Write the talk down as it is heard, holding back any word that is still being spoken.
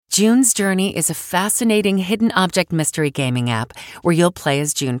June's Journey is a fascinating hidden object mystery gaming app where you'll play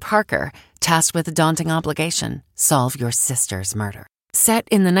as June Parker, tasked with a daunting obligation: solve your sister's murder. Set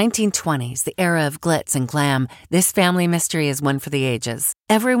in the 1920s, the era of glitz and glam, this family mystery is one for the ages.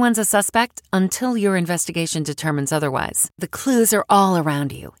 Everyone's a suspect until your investigation determines otherwise. The clues are all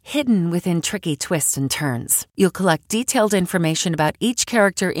around you, hidden within tricky twists and turns. You'll collect detailed information about each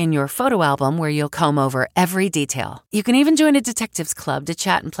character in your photo album where you'll comb over every detail. You can even join a detectives club to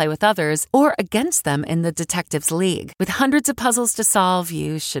chat and play with others or against them in the Detectives League. With hundreds of puzzles to solve,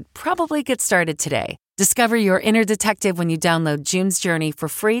 you should probably get started today. Discover your inner detective when you download June's Journey for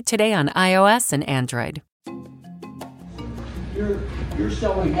free today on iOS and Android. You're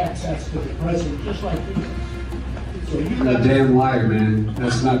selling access to the president just like he is. So You're a damn liar, man.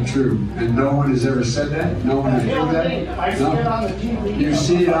 That's not true. And no one has ever said that? No one has heard that? I see it on the TV. You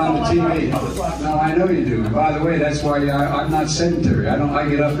see it on the TV. No, I know you do. And by the way, that's why I'm not sedentary. I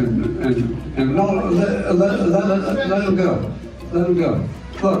get up and no, let him go. Let him go.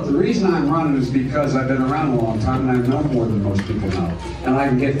 Look, the reason I'm running is because I've been around a long time and I know more than most people know. And I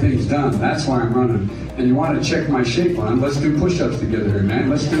can get things done. That's why I'm running. And you want to check my shape on, let's do push-ups together here,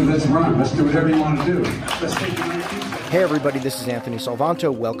 man. Let's run. Let's do whatever you want to do. Let's take Hey everybody, this is Anthony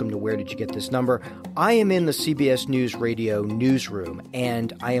Salvanto. Welcome to Where Did You Get This Number? I am in the CBS News Radio newsroom,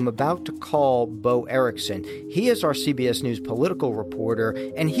 and I am about to call Bo Erickson. He is our CBS News political reporter,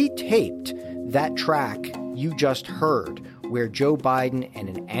 and he taped that track you just heard, where Joe Biden and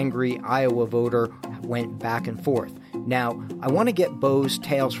an angry Iowa voter went back and forth. Now, I want to get Bo's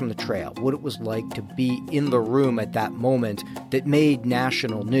tales from the trail, what it was like to be in the room at that moment that made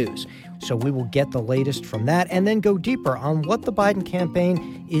national news. So we will get the latest from that and then go deeper on what the Biden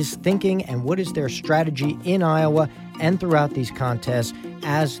campaign is thinking and what is their strategy in Iowa and throughout these contests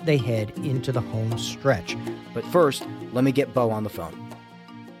as they head into the home stretch. But first, let me get Bo on the phone.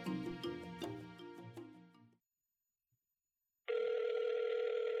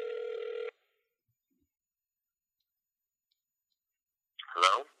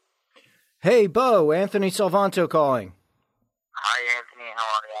 Hello? Hey, Bo, Anthony Salvanto calling. Hi, Anthony. How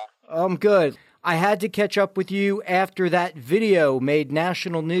are you? I'm good. I had to catch up with you after that video made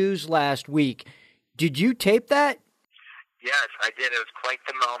national news last week. Did you tape that? Yes, I did. It was quite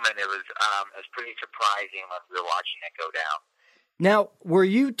the moment. It was pretty surprising when we were watching it go down. Now, were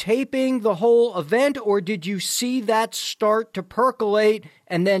you taping the whole event, or did you see that start to percolate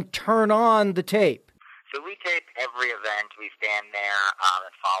and then turn on the tape? So we tape every event. We stand there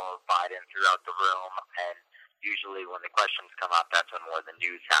and follow Biden throughout the room, and usually when the questions come up, that's when more of the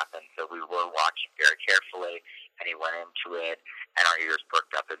news happens. So we were watching very carefully, and he went into it, and our ears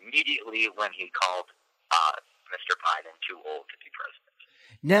perked up immediately when he called Mr. Biden too old to be president.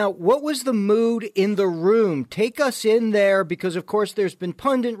 Now, what was the mood in the room? Take us in there, because, of course, there's been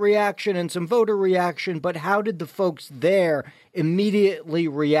pundit reaction and some voter reaction, but how did the folks there immediately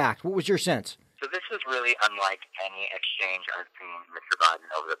react? What was your sense? So this is really unlike any exchange I've seen Mr. Biden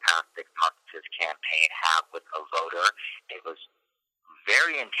over the past 6 months of his campaign have with a voter. It was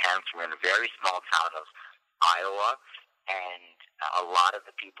very intense. We're in a very small town of Iowa, and a lot of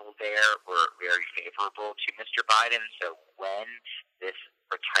the people there were very favorable to Mr. Biden. So when this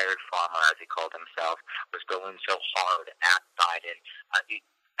retired farmer, as he called himself, was going so hard at Biden,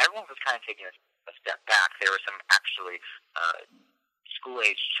 everyone was kind of taking a step back. There were some actually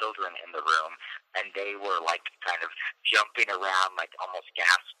school-age children in the room, and they were like kind of jumping around, like almost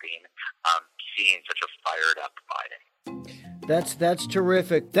gasping, seeing such a fired-up Biden. That's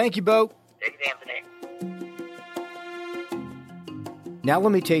terrific. Thank you, Bo. Thanks, Anthony. Now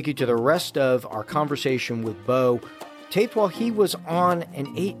let me take you to the rest of our conversation with Bo, taped while he was on an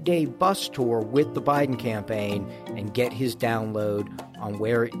 8-day bus tour with the Biden campaign, and get his download on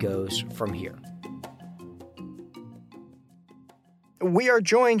where it goes from here. We are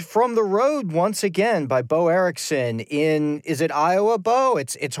joined from the road once again by Bo Erickson in, is it Iowa, Bo?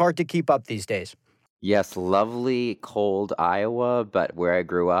 It's hard to keep up these days. Yes, lovely, cold Iowa, but where I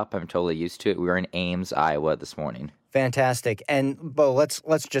grew up, I'm totally used to it. We were in Ames, Iowa this morning. Fantastic. And Bo,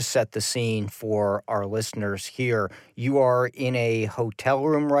 let's just set the scene for our listeners here. You are in a hotel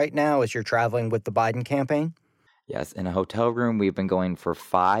room right now as you're traveling with the Biden campaign? Yes, in a hotel room. We've been going for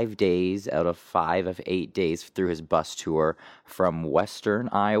 5 days out of 5 of 8 days through his bus tour from western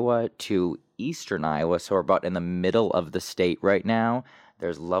Iowa to eastern Iowa. So we're about in the middle of the state right now.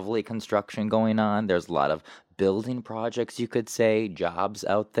 There's lovely construction going on. There's a lot of building projects, you could say, jobs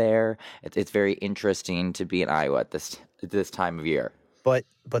out there. It's very interesting to be in Iowa at this time of year. But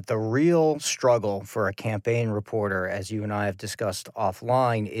the real struggle for a campaign reporter, as you and I have discussed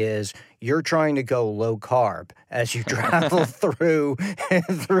offline, is you're trying to go low carb as you travel through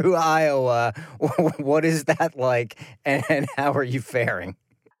Iowa. What is that like, and how are you faring?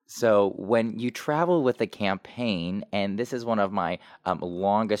 So when you travel with a campaign, and this is one of my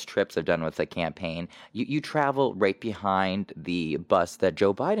longest trips I've done with a campaign, you travel right behind the bus that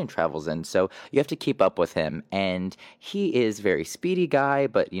Joe Biden travels in. So you have to keep up with him. And he is a very speedy guy,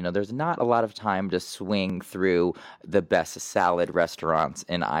 but, there's not a lot of time to swing through the best salad restaurants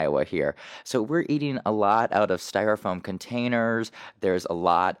in Iowa here. So we're eating a lot out of styrofoam containers. There's a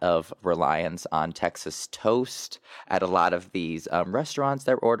lot of reliance on Texas toast at a lot of these restaurants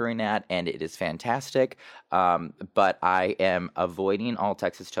that we're ordering at, and it is fantastic. But I am avoiding all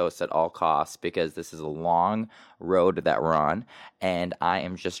Texas toast at all costs because this is a long road that we're on, and I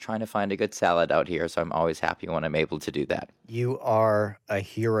am just trying to find a good salad out here, so I'm always happy when I'm able to do that. You are a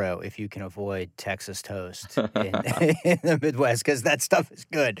hero if you can avoid Texas toast in the Midwest, because that stuff is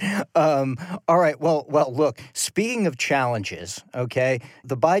good. All right. Well, look, speaking of challenges, okay,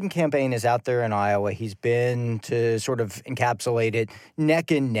 the Biden campaign is out there in Iowa. He's been, to sort of encapsulate it, neck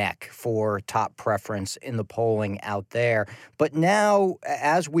and neck for top preference in the polling out there. But now,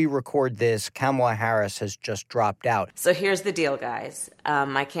 as we record this, Kamala Harris has just dropped out. So here's the deal, guys.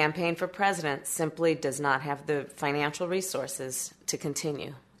 My campaign for president simply does not have the financial resources to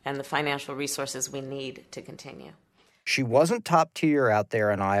continue, and the financial resources we need to continue. She wasn't top tier out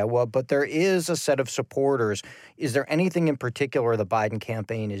there in Iowa, but there is a set of supporters. Is there anything in particular the Biden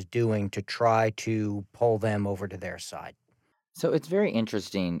campaign is doing to try to pull them over to their side? So it's very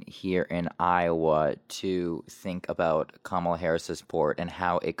interesting here in Iowa to think about Kamala Harris's support and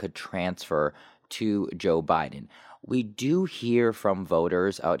how it could transfer to Joe Biden. We do hear from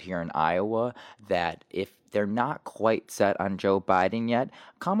voters out here in Iowa that if they're not quite set on Joe Biden yet,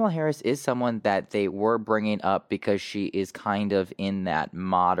 Kamala Harris is someone that they were bringing up because she is kind of in that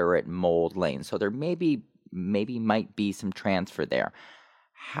moderate mold lane. So there maybe might be some transfer there.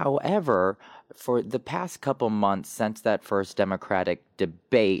 However, for the past couple months since that first Democratic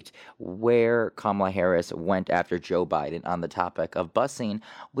debate where Kamala Harris went after Joe Biden on the topic of busing,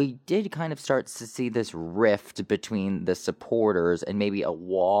 we did kind of start to see this rift between the supporters and maybe a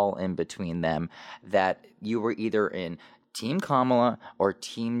wall in between them, that you were either in Team Kamala or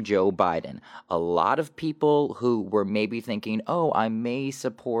Team Joe Biden. A lot of people who were maybe thinking, oh, I may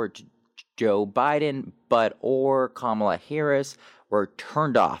support Joe Biden, or Kamala Harris, were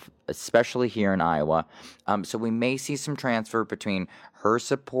turned off, especially here in Iowa. So we may see some transfer between her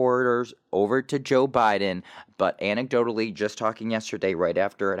supporters over to Joe Biden. But anecdotally, just talking yesterday, right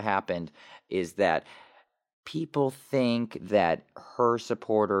after it happened, is that people think that her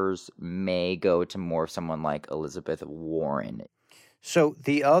supporters may go to more of someone like Elizabeth Warren. So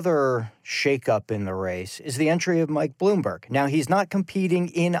the other shakeup in the race is the entry of Mike Bloomberg. Now, he's not competing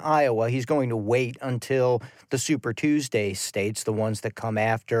in Iowa. He's going to wait until the Super Tuesday states, the ones that come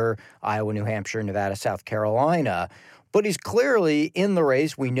after Iowa, New Hampshire, Nevada, South Carolina. But he's clearly in the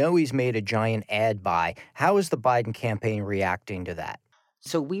race. We know he's made a giant ad buy. How is the Biden campaign reacting to that?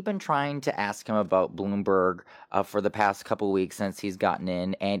 So we've been trying to ask him about Bloomberg for the past couple of weeks since he's gotten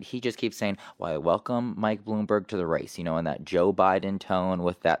in, and he just keeps saying, well, I welcome Mike Bloomberg to the race, in that Joe Biden tone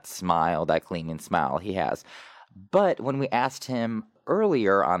with that smile, that gleaming smile he has. But when we asked him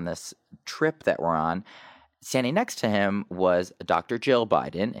earlier on this trip that we're on, standing next to him was Dr. Jill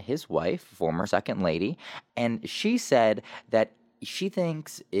Biden, his wife, former second lady, and she said that she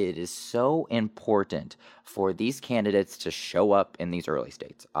thinks it is so important for these candidates to show up in these early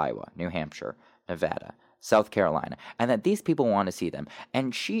states, Iowa, New Hampshire, Nevada, South Carolina, and that these people want to see them.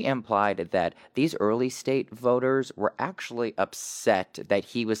 And she implied that these early state voters were actually upset that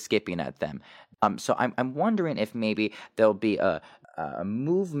he was skipping at them. So I'm wondering if maybe there'll be a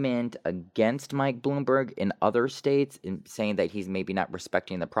movement against Mike Bloomberg in other states, in saying that he's maybe not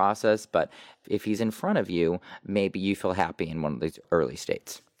respecting the process, but if he's in front of you, maybe you feel happy in one of these early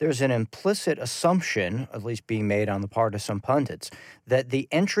states. There's an implicit assumption, at least being made on the part of some pundits, that the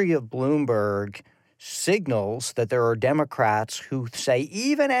entry of Bloomberg signals that there are Democrats who say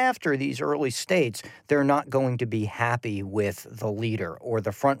even after these early states, they're not going to be happy with the leader or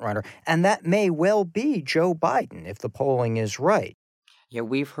the frontrunner. And that may well be Joe Biden if the polling is right. Yeah,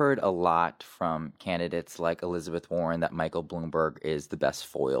 we've heard a lot from candidates like Elizabeth Warren that Michael Bloomberg is the best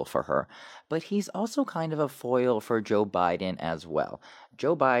foil for her. But he's also kind of a foil for Joe Biden as well.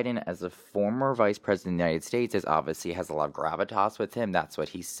 Joe Biden, as a former vice president of the United States, obviously has a lot of gravitas with him. That's what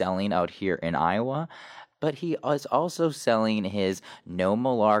he's selling out here in Iowa. but he is also selling his no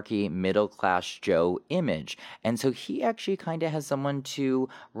malarkey middle-class Joe image. And so he actually kind of has someone to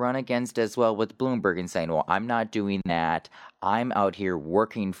run against as well with Bloomberg and saying, well, I'm not doing that. I'm out here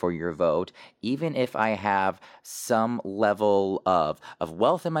working for your vote. Even if I have some level of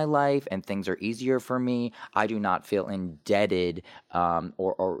wealth in my life and things are easier for me, I do not feel indebted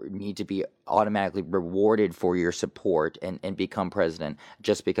or need to be automatically rewarded for your support and become president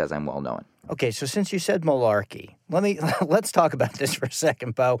just because I'm well known. Okay, so since you said malarkey, let's talk about this for a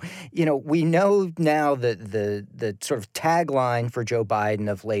second, Bo. We know now that the sort of tagline for Joe Biden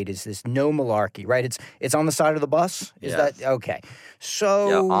of late is this no malarkey, right? It's on the side of the bus. Is Yes. that okay? So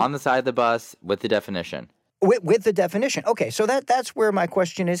Yeah, on the side of the bus with the definition. With the definition. Okay, so that's where my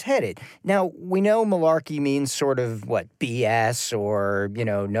question is headed. Now, we know malarkey means sort of, what, BS or,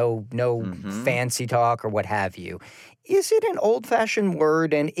 no fancy talk or what have you. Is it an old-fashioned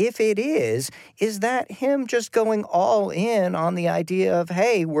word? And if it is that him just going all in on the idea of,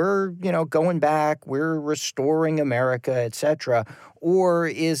 hey, we're, going back, we're restoring America, etc.? Or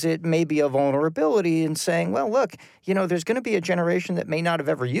is it maybe a vulnerability in saying, well, look, there's going to be a generation that may not have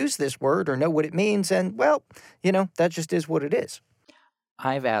ever used this word or know what it means. And, well, that just is what it is.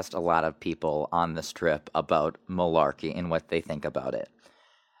 I've asked a lot of people on this trip about malarkey and what they think about it.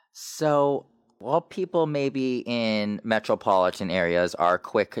 So while people maybe in metropolitan areas are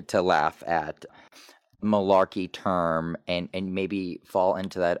quick to laugh at malarkey term and maybe fall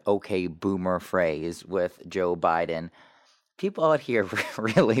into that okay boomer phrase with Joe Biden, people out here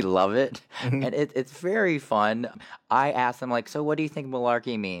really love it, and it's very fun. I ask them, like, so what do you think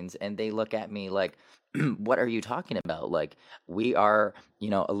malarkey means? And they look at me like, what are you talking about? Like, we are,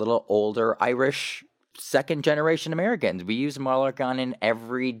 a little older Irish second-generation Americans. We use malarkey in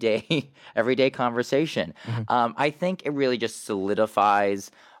everyday conversation. I think it really just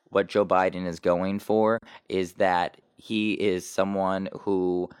solidifies what Joe Biden is going for, is that he is someone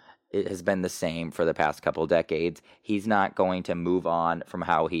who it has been the same for the past couple decades. He's not going to move on from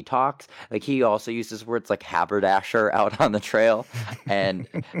how he talks. Like, he also uses words like haberdasher out on the trail, and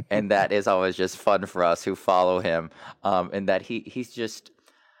that is always just fun for us who follow him. And that he's just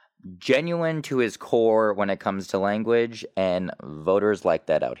genuine to his core when it comes to language, and voters like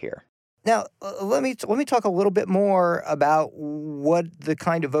that out here. Now, let me talk a little bit more about what the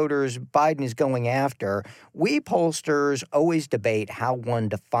kind of voters Biden is going after. We pollsters always debate how one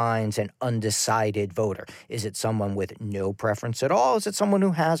defines an undecided voter. Is it someone with no preference at all? Is it someone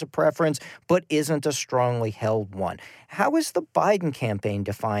who has a preference but isn't a strongly held one? How is the Biden campaign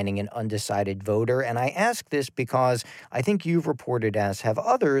defining an undecided voter? And I ask this because I think you've reported, as have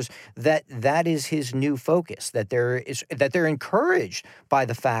others, that is his new focus, that they're encouraged by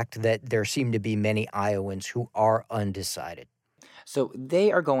the fact that there seem to be many Iowans who are undecided. So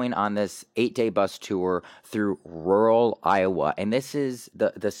they are going on this 8-day bus tour through rural Iowa. And this is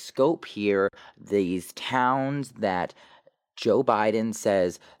the scope here, these towns that Joe Biden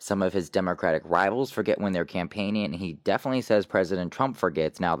says some of his Democratic rivals forget when they're campaigning, and he definitely says President Trump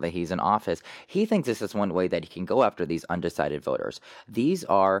forgets now that he's in office. He thinks this is one way that he can go after these undecided voters. These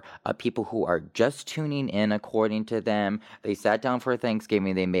are people who are just tuning in, according to them. They sat down for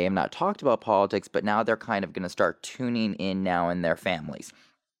Thanksgiving. They may have not talked about politics, but now they're kind of going to start tuning in now in their families.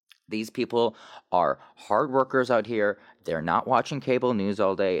 These people are hard workers out here. They're not watching cable news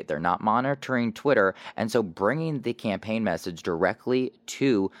all day. They're not monitoring Twitter. And so bringing the campaign message directly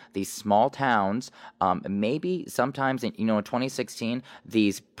to these small towns, maybe sometimes, in 2016,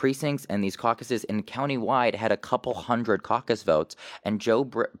 these precincts and these caucuses in countywide had a couple hundred caucus votes. And Joe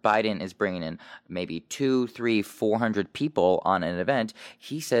Biden is bringing in maybe 200, 300, 400 people on an event.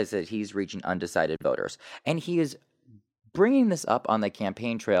 He says that he's reaching undecided voters. And he is bringing this up on the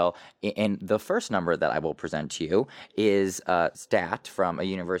campaign trail, and the first number that I will present to you is a stat from a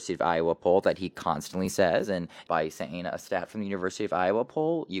University of Iowa poll that he constantly says, and by saying a stat from the University of Iowa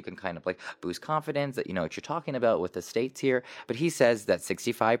poll, you can kind of like boost confidence that you know what you're talking about with the states here, but he says that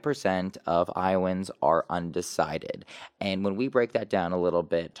 65% of Iowans are undecided. And when we break that down a little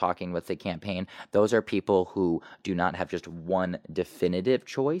bit, talking with the campaign, those are people who do not have just one definitive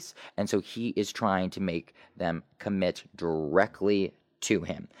choice, and so he is trying to make them commit directly to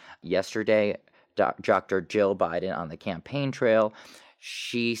him. Yesterday, Dr. Jill Biden on the campaign trail,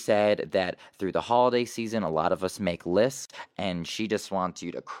 she said that through the holiday season, a lot of us make lists, and she just wants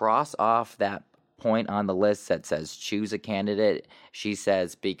you to cross off that point on the list that says choose a candidate. She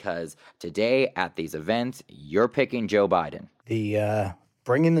says, because today at these events, you're picking Joe Biden. The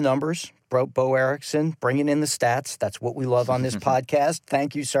bringing the numbers, Bo Erickson, bringing in the stats. That's what we love on this podcast.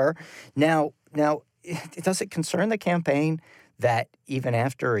 Thank you, sir. Now, does it concern the campaign that even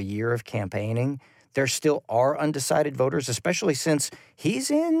after a year of campaigning, there still are undecided voters, especially since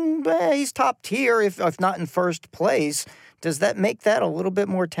he's top tier, if not in first place. Does that make that a little bit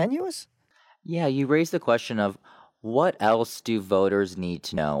more tenuous? Yeah, you raised the question of what else do voters need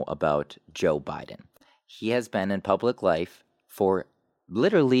to know about Joe Biden? He has been in public life for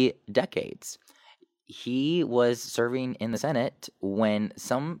literally decades. He was serving in the Senate when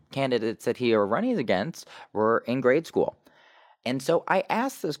some candidates that he were running against were in grade school. And so I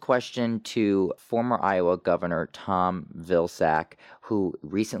asked this question to former Iowa Governor Tom Vilsack, who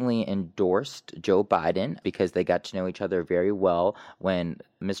recently endorsed Joe Biden because they got to know each other very well when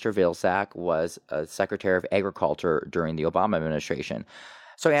Mr. Vilsack was Secretary of Agriculture during the Obama administration.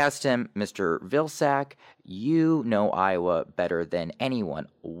 So I asked him, Mr. Vilsack, you know Iowa better than anyone.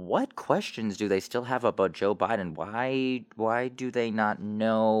 What questions do they still have about Joe Biden? Why do they not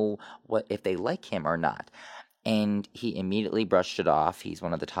know what if they like him or not? And he immediately brushed it off. He's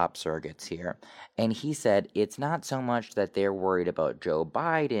one of the top surrogates here. And he said, it's not so much that they're worried about Joe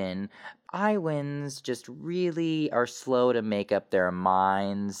Biden. Iowans just really are slow to make up their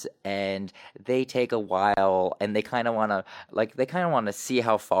minds, and they take a while, and they kind of want to see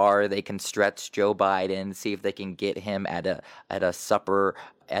how far they can stretch Joe Biden, see if they can get him at a supper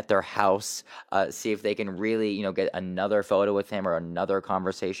at their house, see if they can really, get another photo with him or another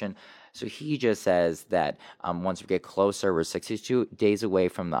conversation. So he just says that once we get closer, we're 62 days away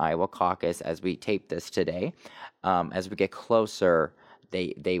from the Iowa caucus as we tape this today. As we get closer,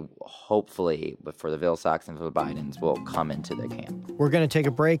 they hopefully, for the Vilsacks and for the Bidens, will come into the camp. We're going to take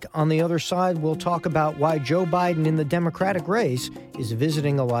a break. On the other side, we'll talk about why Joe Biden in the Democratic race is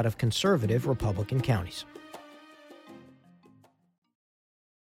visiting a lot of conservative Republican counties.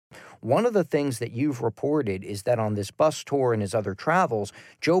 One of the things that you've reported is that on this bus tour and his other travels,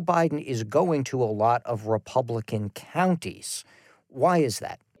 Joe Biden is going to a lot of Republican counties. Why is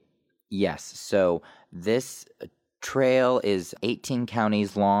that? Yes. So this trail is 18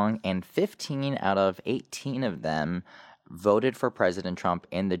 counties long, and 15 out of 18 of them voted for President Trump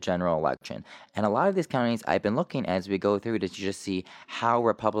in the general election. And a lot of these counties, I've been looking as we go through to just see how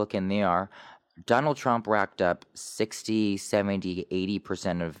Republican they are. Donald Trump racked up 60, 70,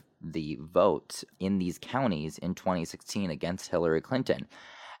 80% of the votes in these counties in 2016 against Hillary Clinton.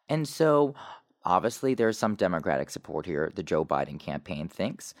 And so, obviously, there's some Democratic support here, the Joe Biden campaign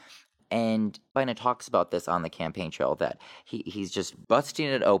thinks. And Biden talks about this on the campaign trail, that he's just busting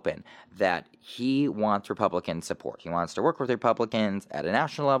it open, that he wants Republican support. He wants to work with Republicans at a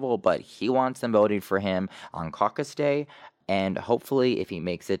national level, but he wants them voting for him on caucus day, and hopefully if he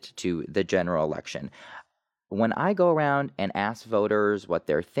makes it to the general election. When I go around and ask voters what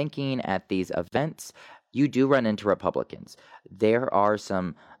they're thinking at these events, you do run into Republicans. There are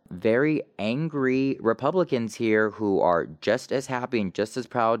some very angry Republicans here who are just as happy and just as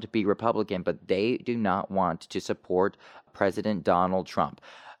proud to be Republican, but they do not want to support President Donald Trump.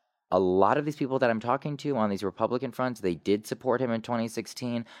 A lot of these people that I'm talking to on these Republican fronts, they did support him in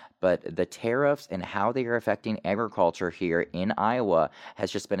 2016, but the tariffs and how they are affecting agriculture here in Iowa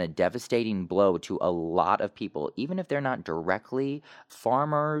has just been a devastating blow to a lot of people. Even if they're not directly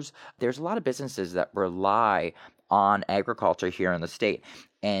farmers, there's a lot of businesses that rely on agriculture here in the state.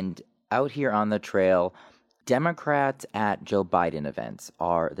 And out here on the trail, Democrats at Joe Biden events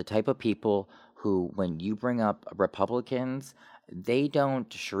are the type of people who, when you bring up Republicans, they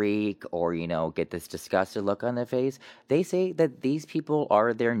don't shriek or, get this disgusted look on their face. They say that these people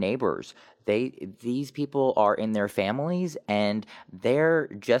are their neighbors. These people are in their families, and they're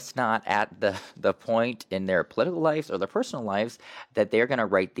just not at the point in their political lives or their personal lives that they're going to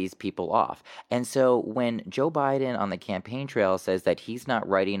write these people off. And so when Joe Biden on the campaign trail says that he's not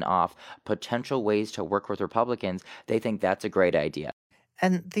writing off potential ways to work with Republicans, they think that's a great idea.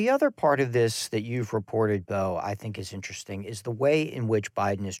 And the other part of this that you've reported, Bo, I think is interesting, is the way in which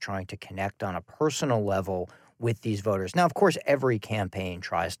Biden is trying to connect on a personal level with these voters. Now, of course, every campaign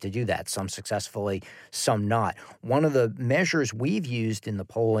tries to do that, some successfully, some not. One of the measures we've used in the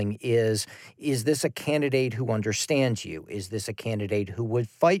polling is this a candidate who understands you? Is this a candidate who would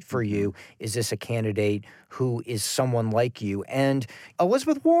fight for you? Is this a candidate who is someone like you? And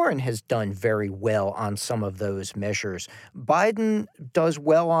Elizabeth Warren has done very well on some of those measures. Biden does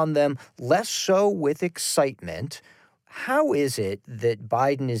well on them, less so with excitement. How is it that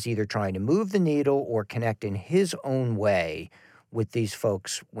Biden is either trying to move the needle or connect in his own way with these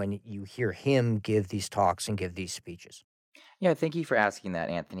folks when you hear him give these talks and give these speeches? Yeah, thank you for asking that,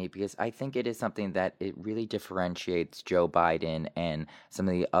 Anthony, because I think it is something that it really differentiates Joe Biden and some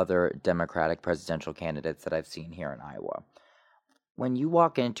of the other Democratic presidential candidates that I've seen here in Iowa. When you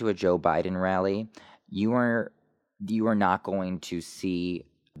walk into a Joe Biden rally, you are not going to see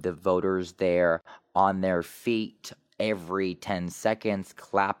the voters there on their feet every 10 seconds,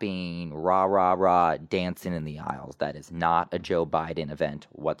 clapping, rah, rah, rah, dancing in the aisles. That is not a Joe Biden event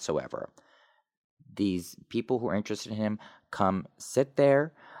whatsoever. These people who are interested in him come sit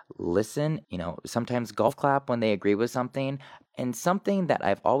there, listen, sometimes golf clap when they agree with something. And something that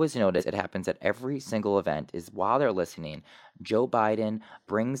I've always noticed, it happens at every single event, is while they're listening, Joe Biden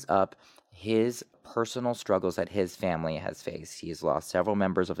brings up his personal struggles that his family has faced. He has lost several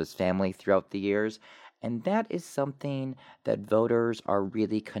members of his family throughout the years. And that is something that voters are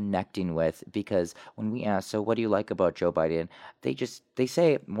really connecting with, because when we ask, so what do you like about Joe Biden? They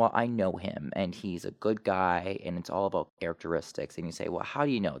say, well, I know him and he's a good guy and it's all about characteristics. And you say, well, how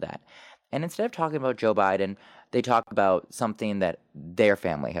do you know that? And instead of talking about Joe Biden, they talk about something that their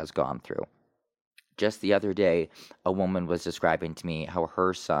family has gone through. Just the other day, a woman was describing to me how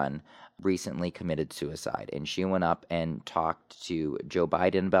her son recently committed suicide, and she went up and talked to Joe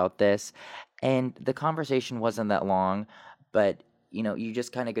Biden about this, and the conversation wasn't that long, but you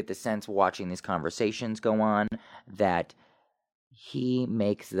just kind of get the sense watching these conversations go on that he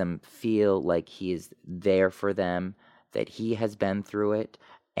makes them feel like he is there for them, that he has been through it.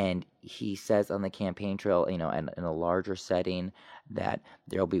 And he says on the campaign trail, in a larger setting, that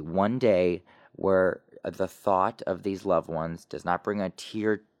there'll be one day where the thought of these loved ones does not bring a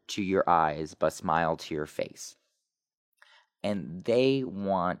tear to your eyes, but smile to your face. And they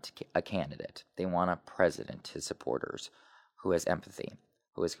want a candidate. They want a president, his supporters, who has empathy,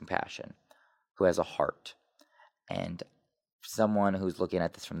 who has compassion, who has a heart. And someone who's looking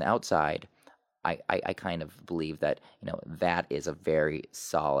at this from the outside, I kind of believe that, that is a very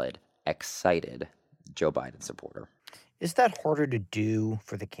solid, excited Joe Biden supporter. Is that harder to do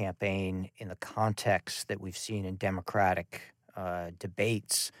for the campaign in the context that we've seen in Democratic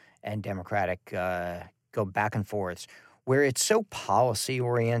debates and Democratic go back and forths, where it's so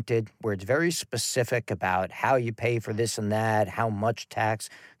policy-oriented, where it's very specific about how you pay for this and that, how much tax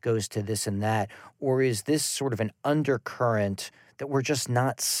goes to this and that? Or is this sort of an undercurrent that we're just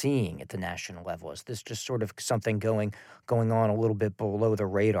not seeing at the national level? Is this just sort of something going on a little bit below the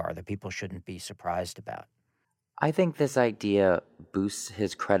radar that people shouldn't be surprised about? I think this idea boosts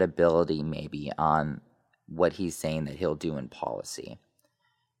his credibility maybe on what he's saying that he'll do in policy.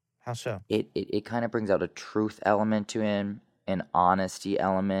 How so? It kind of brings out a truth element to him, an honesty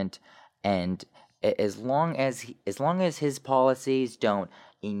element, and as long as his policies don't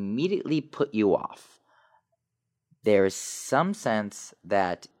immediately put you off, there's some sense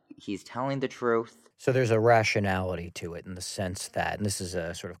that he's telling the truth. So there's a rationality to it in the sense that, and this is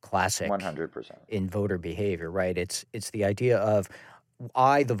a sort of classic 100% in voter behavior, right? It's the idea of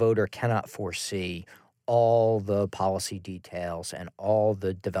I, the voter, cannot foresee all the policy details and all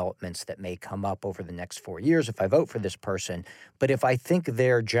the developments that may come up over the next 4 years if I vote for this person. But if I think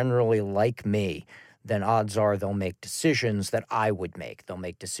they're generally like me, then odds are they'll make decisions that I would make. They'll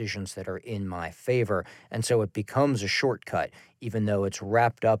make decisions that are in my favor. And so it becomes a shortcut. Even though it's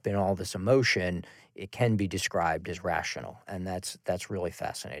wrapped up in all this emotion, it can be described as rational. And that's really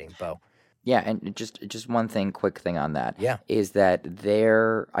fascinating, Bo. Yeah, and just one quick thing on that. Yeah. Is that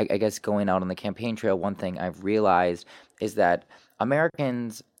I guess going out on the campaign trail, one thing I've realized is that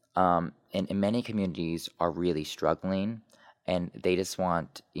Americans in many communities are really struggling, and they just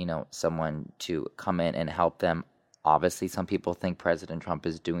want, someone to come in and help them. Obviously, some people think President Trump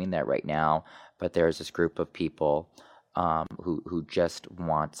is doing that right now, but there's this group of people who just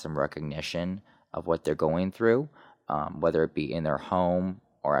want some recognition of what they're going through, whether it be in their home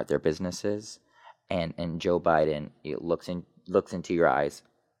or at their businesses, and Joe Biden looks into your eyes,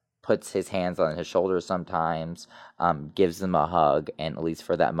 puts his hands on his shoulders sometimes, gives them a hug, and at least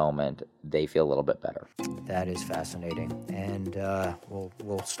for that moment, they feel a little bit better. That is fascinating, and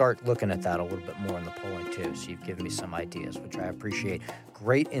we'll start looking at that a little bit more in the polling too. So you've given me some ideas, which I appreciate.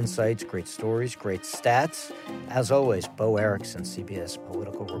 Great insights, great stories, great stats. As always, Bo Erickson, CBS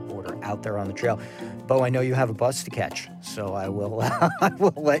political reporter, out there on the trail. Bo, I know you have a bus to catch, so I will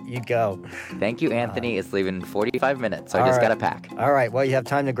let you go. Thank you, Anthony. It's leaving in 45 minutes, so I just got to pack. All right. Well, you have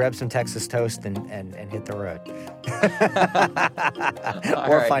time to grab some Texas toast and hit the road.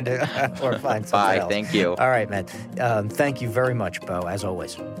 Or find something Bye. else. Thank you. All right, man. Thank you very much, Bo, as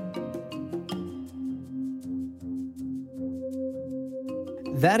always.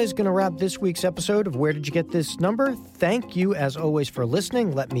 That is going to wrap this week's episode of Where Did You Get This Number? Thank you, as always, for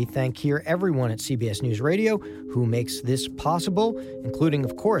listening. Let me thank here everyone at CBS News Radio who makes this possible, including,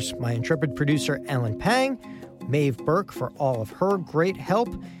 of course, my intrepid producer, Ellen Pang, Maeve Burke for all of her great help,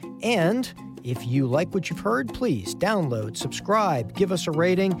 And if you like what you've heard, please download, subscribe, give us a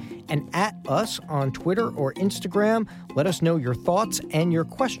rating, and at us on Twitter or Instagram. Let us know your thoughts and your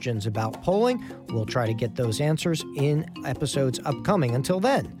questions about polling. We'll try to get those answers in episodes upcoming. Until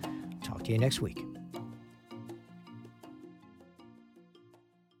then, talk to you next week.